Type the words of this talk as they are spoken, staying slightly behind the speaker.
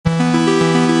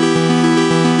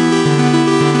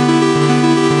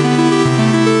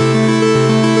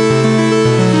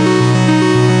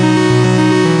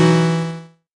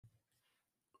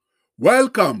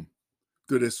Welcome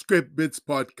to the Script Bits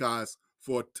podcast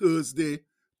for Thursday,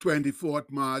 24th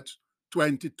March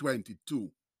 2022.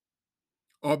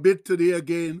 Our bit today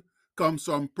again comes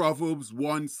from Proverbs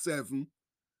 1:7,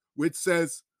 which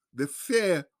says, "The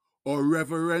fear or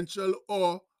reverential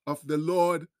awe of the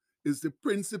Lord is the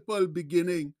principal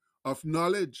beginning of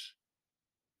knowledge.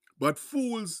 But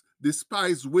fools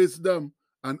despise wisdom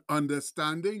and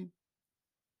understanding."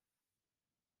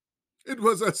 It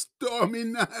was a stormy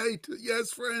night,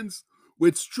 yes, friends,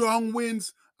 with strong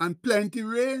winds and plenty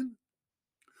rain.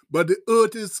 But the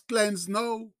earth is cleansed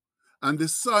now, and the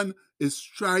sun is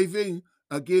striving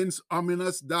against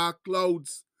ominous dark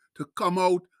clouds to come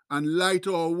out and light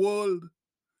our world.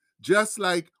 Just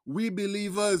like we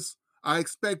believers are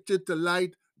expected to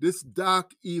light this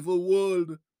dark, evil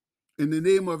world in the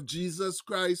name of Jesus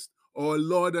Christ, our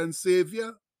Lord and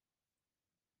Savior.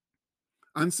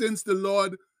 And since the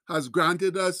Lord has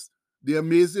granted us the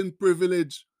amazing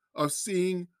privilege of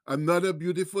seeing another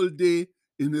beautiful day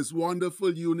in His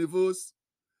wonderful universe,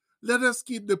 let us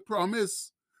keep the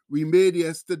promise we made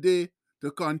yesterday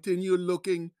to continue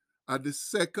looking at the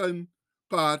second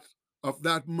part of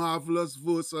that marvelous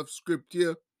verse of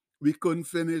Scripture we couldn't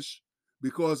finish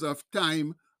because of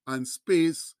time and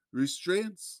space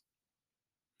restraints.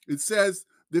 It says,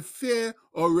 "The fear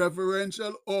or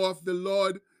reverential awe of the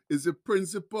Lord is the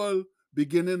principal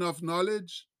beginning of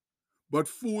knowledge, but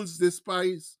fools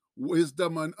despise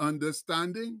wisdom and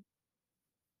understanding."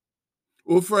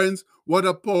 Oh, friends, what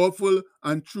a powerful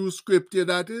and true scripture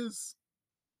that is.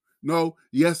 Now,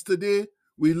 yesterday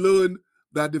we learned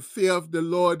that the fear of the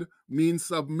Lord means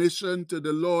submission to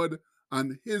the Lord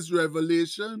and His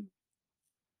revelation,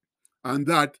 and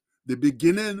that the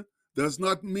beginning does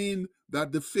not mean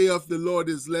that the fear of the Lord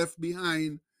is left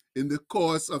behind in the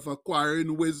course of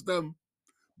acquiring wisdom,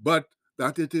 but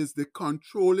that it is the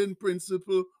controlling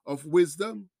principle of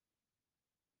wisdom.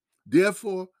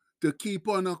 Therefore, to keep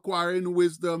on acquiring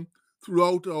wisdom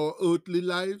throughout our earthly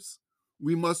lives,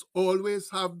 we must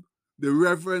always have the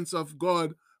reverence of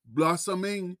God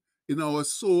blossoming in our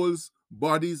souls,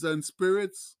 bodies, and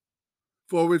spirits.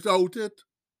 For without it,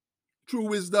 true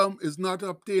wisdom is not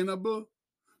obtainable,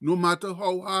 no matter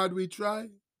how hard we try.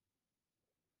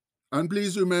 And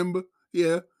please remember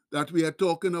here that we are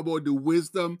talking about the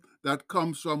wisdom that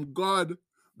comes from God,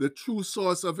 the true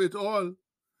source of it all,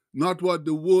 not what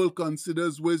the world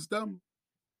considers wisdom.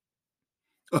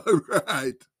 All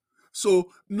right.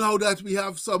 So now that we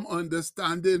have some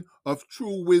understanding of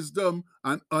true wisdom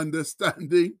and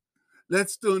understanding,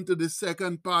 let's turn to the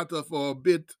second part of our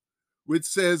bit, which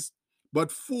says,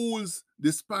 "But fools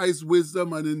despise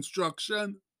wisdom and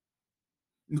instruction."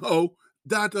 Now,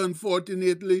 that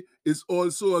unfortunately is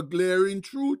also a glaring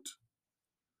truth.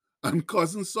 And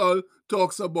Cousin Saul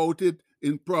talks about it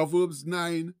in Proverbs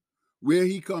 9, where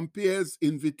he compares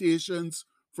invitations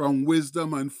from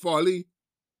wisdom and folly,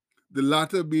 the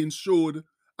latter being showed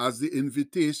as the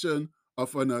invitation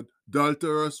of an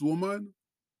adulterous woman.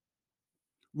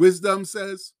 Wisdom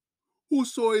says,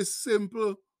 "Whoso is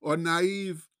simple or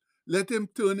naive, let him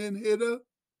turn in hither.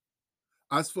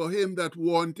 As for him that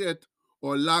wanteth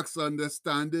or lacks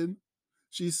understanding,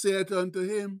 she saith unto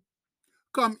him,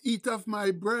 Come eat of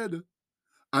my bread,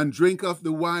 and drink of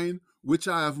the wine which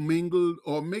I have mingled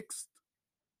or mixed.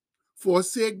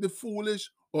 Forsake the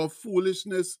foolish or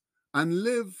foolishness, and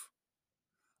live,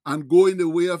 and go in the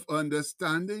way of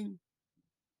understanding.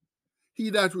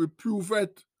 He that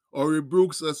reproveth or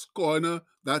rebukes a scorner,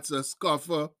 that's a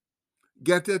scoffer,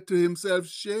 getteth to himself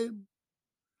shame.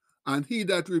 And he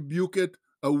that rebuketh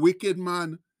a wicked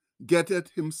man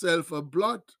getteth himself a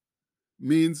blot,"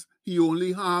 means he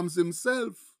only harms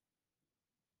himself.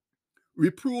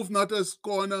 "Reprove not a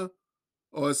scorner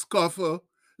or a scoffer,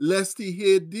 lest he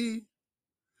hate thee.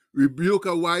 Rebuke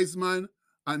a wise man,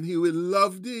 and he will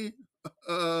love thee."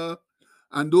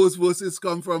 And those verses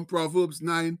come from Proverbs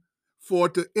 9,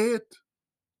 4-8.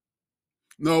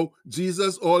 Now,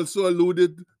 Jesus also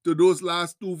alluded to those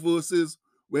last two verses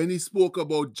when he spoke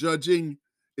about judging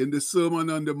in the Sermon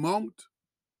on the Mount.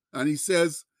 And he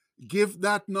says, "Give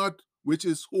that not which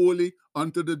is holy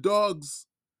unto the dogs,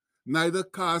 neither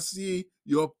cast ye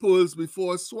your pearls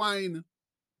before swine,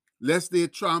 lest they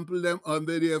trample them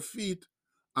under their feet,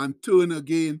 and turn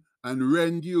again and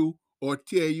rend you or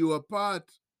tear you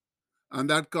apart." And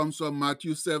that comes from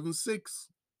Matthew 7:6.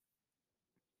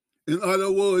 In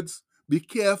other words, be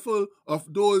careful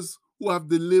of those who have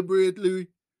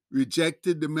deliberately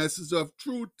rejected the message of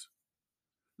truth,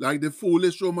 like the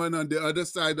foolish woman on the other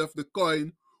side of the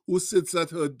coin who sits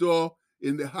at her door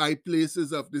in the high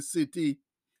places of the city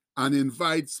and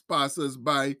invites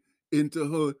passers-by into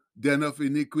her den of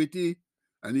iniquity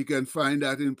And you can find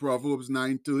that in Proverbs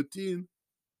 9:13.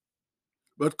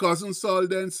 But Cousin Saul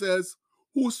then says,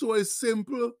 whoso is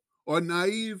simple or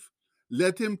naive,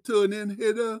 let him turn in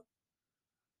hither.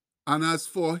 And as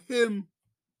for him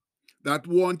that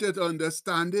wanted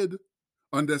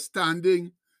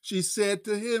understanding, she said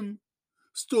to him,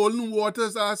 stolen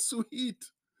waters are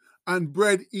sweet, and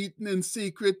bread eaten in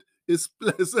secret is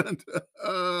pleasant.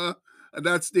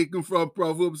 That's taken from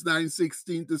Proverbs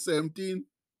 9:16-17.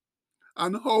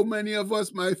 And how many of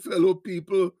us, my fellow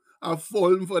people, have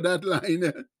fallen for that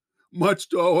line, much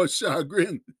to our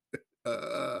chagrin.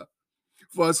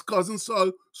 For his cousin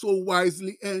Saul so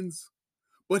wisely ends,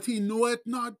 but he knoweth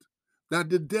not that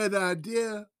the dead are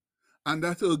there, and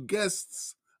that her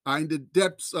guests are in the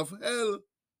depths of hell.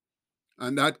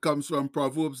 And that comes from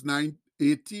Proverbs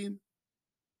 9:18.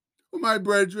 Oh, my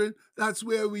brethren, that's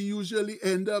where we usually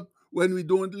end up when we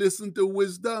don't listen to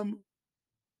wisdom.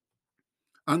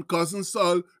 And Cousin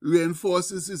Saul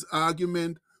reinforces his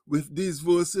argument with these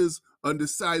verses on the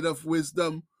side of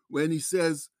wisdom when he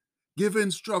says, give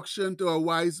instruction to a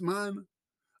wise man,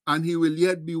 and he will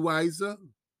yet be wiser.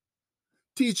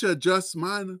 Teach a just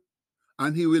man,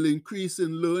 and he will increase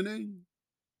in learning.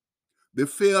 The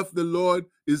fear of the Lord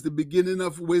is the beginning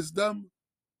of wisdom,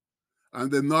 and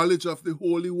the knowledge of the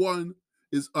Holy One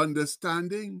is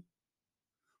understanding.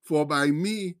 For by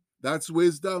me, that's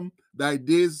wisdom, thy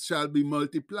days shall be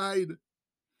multiplied,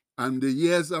 and the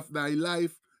years of thy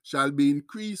life shall be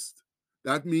increased.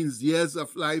 That means years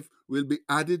of life will be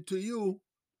added to you.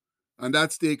 And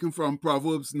that's taken from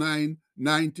Proverbs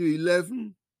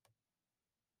 9:9-11.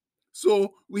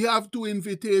 So we have two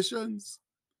invitations,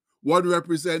 one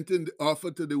representing the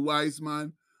offer to the wise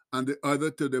man and the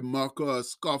other to the mocker or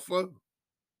scoffer.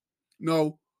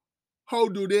 Now, how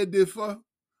do they differ?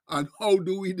 And how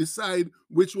do we decide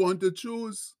which one to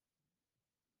choose?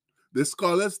 The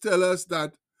scholars tell us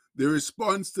that the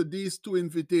response to these two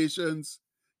invitations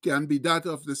can be that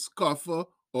of the scoffer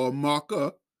or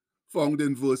mocker, found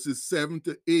in verses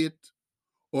 7-8,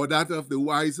 or that of the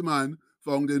wise man,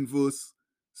 found in verses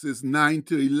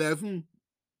 9-11.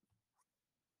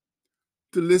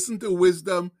 To listen to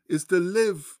wisdom is to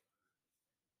live.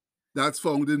 That's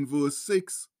found in verse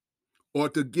 6. Or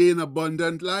to gain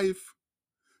abundant life.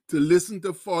 To listen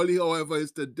to folly, however,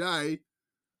 is to die.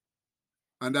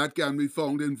 And that can be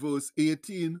found in verse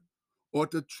 18. Or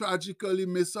to tragically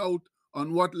miss out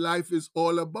on what life is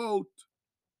all about.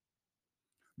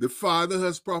 The Father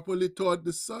has properly taught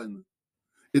the Son.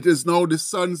 It is now the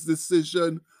Son's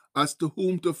decision as to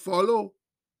whom to follow.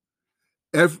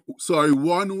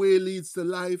 One way leads to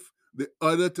life, the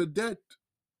other to death.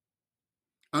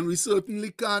 And we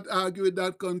certainly can't argue with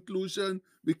that conclusion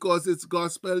because it's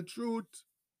gospel truth.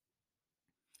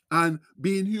 And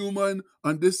being human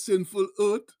on this sinful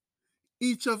earth,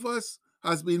 each of us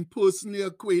has been personally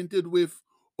acquainted with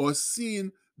or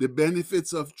seen the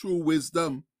benefits of true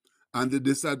wisdom and the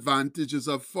disadvantages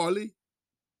of folly.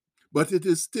 But it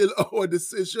is still our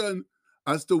decision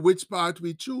as to which path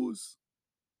we choose.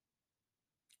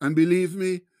 And believe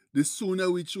me, the sooner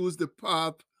we choose the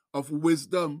path of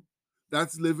wisdom,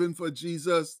 that's living for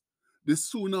Jesus, the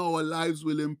sooner our lives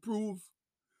will improve,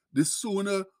 the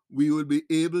sooner we will be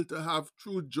able to have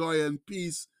true joy and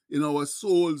peace in our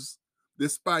souls,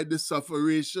 despite the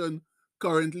suffering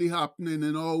currently happening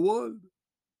in our world.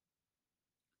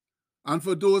 And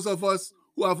for those of us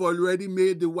who have already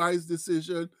made the wise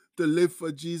decision to live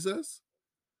for Jesus,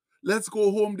 let's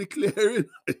go home declaring,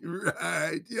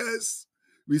 right, yes,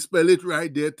 we spell it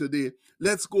right there today.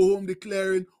 Let's go home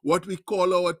declaring what we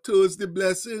call our Thursday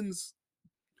blessings.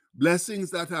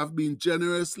 Blessings that have been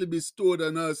generously bestowed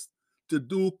on us to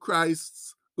do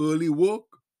Christ's early work.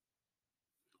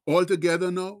 All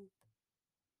together now,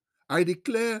 I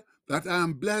declare that I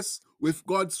am blessed with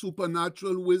God's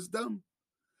supernatural wisdom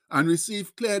and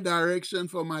receive clear direction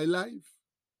for my life.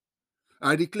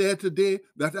 I declare today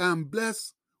that I am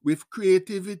blessed with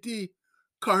creativity,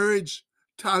 courage,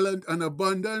 talent, and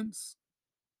abundance.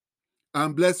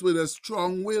 I'm blessed with a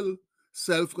strong will,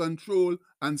 self-control,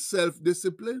 and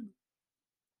self-discipline.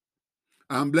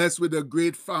 I'm blessed with a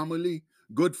great family,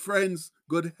 good friends,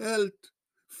 good health,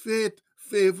 faith,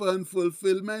 favor, and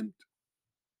fulfillment.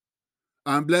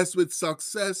 I'm blessed with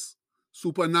success,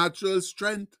 supernatural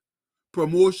strength,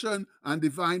 promotion, and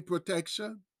divine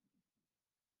protection.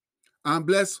 I'm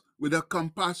blessed with a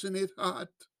compassionate heart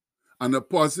and a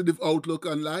positive outlook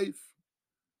on life.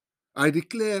 I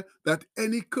declare that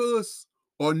any curse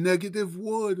or negative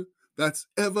word that's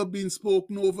ever been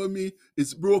spoken over me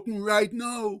is broken right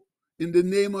now in the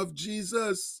name of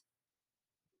Jesus.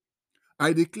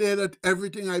 I declare that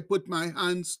everything I put my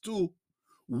hands to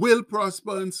will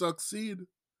prosper and succeed.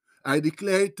 I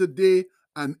declare it today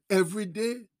and every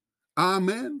day.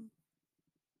 Amen.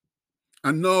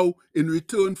 And now, in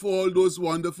return for all those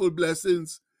wonderful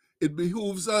blessings, it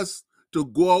behooves us to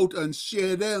go out and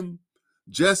share them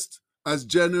just as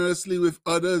generously with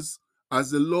others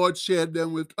as the Lord shared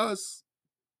them with us.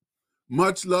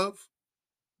 Much love.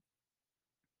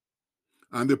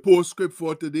 And the postscript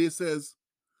for today says,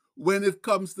 when it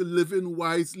comes to living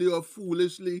wisely or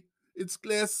foolishly, it's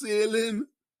clear sailing,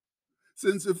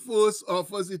 since the first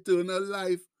offers eternal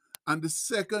life and the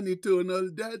second eternal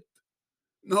death.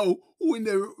 Now, who in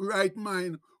their right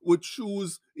mind would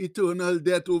choose eternal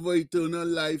death over eternal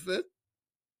life?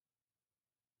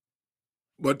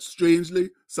 But strangely,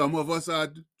 some of us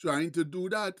are trying to do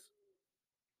that.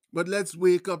 But let's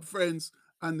wake up, friends,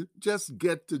 and just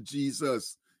get to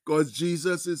Jesus, because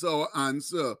Jesus is our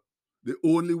answer, the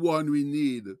only one we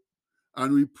need.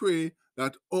 And we pray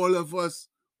that all of us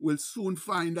will soon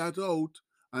find that out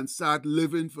and start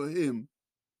living for Him.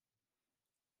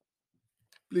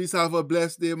 Please have a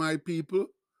blessed day, my people.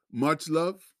 Much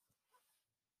love.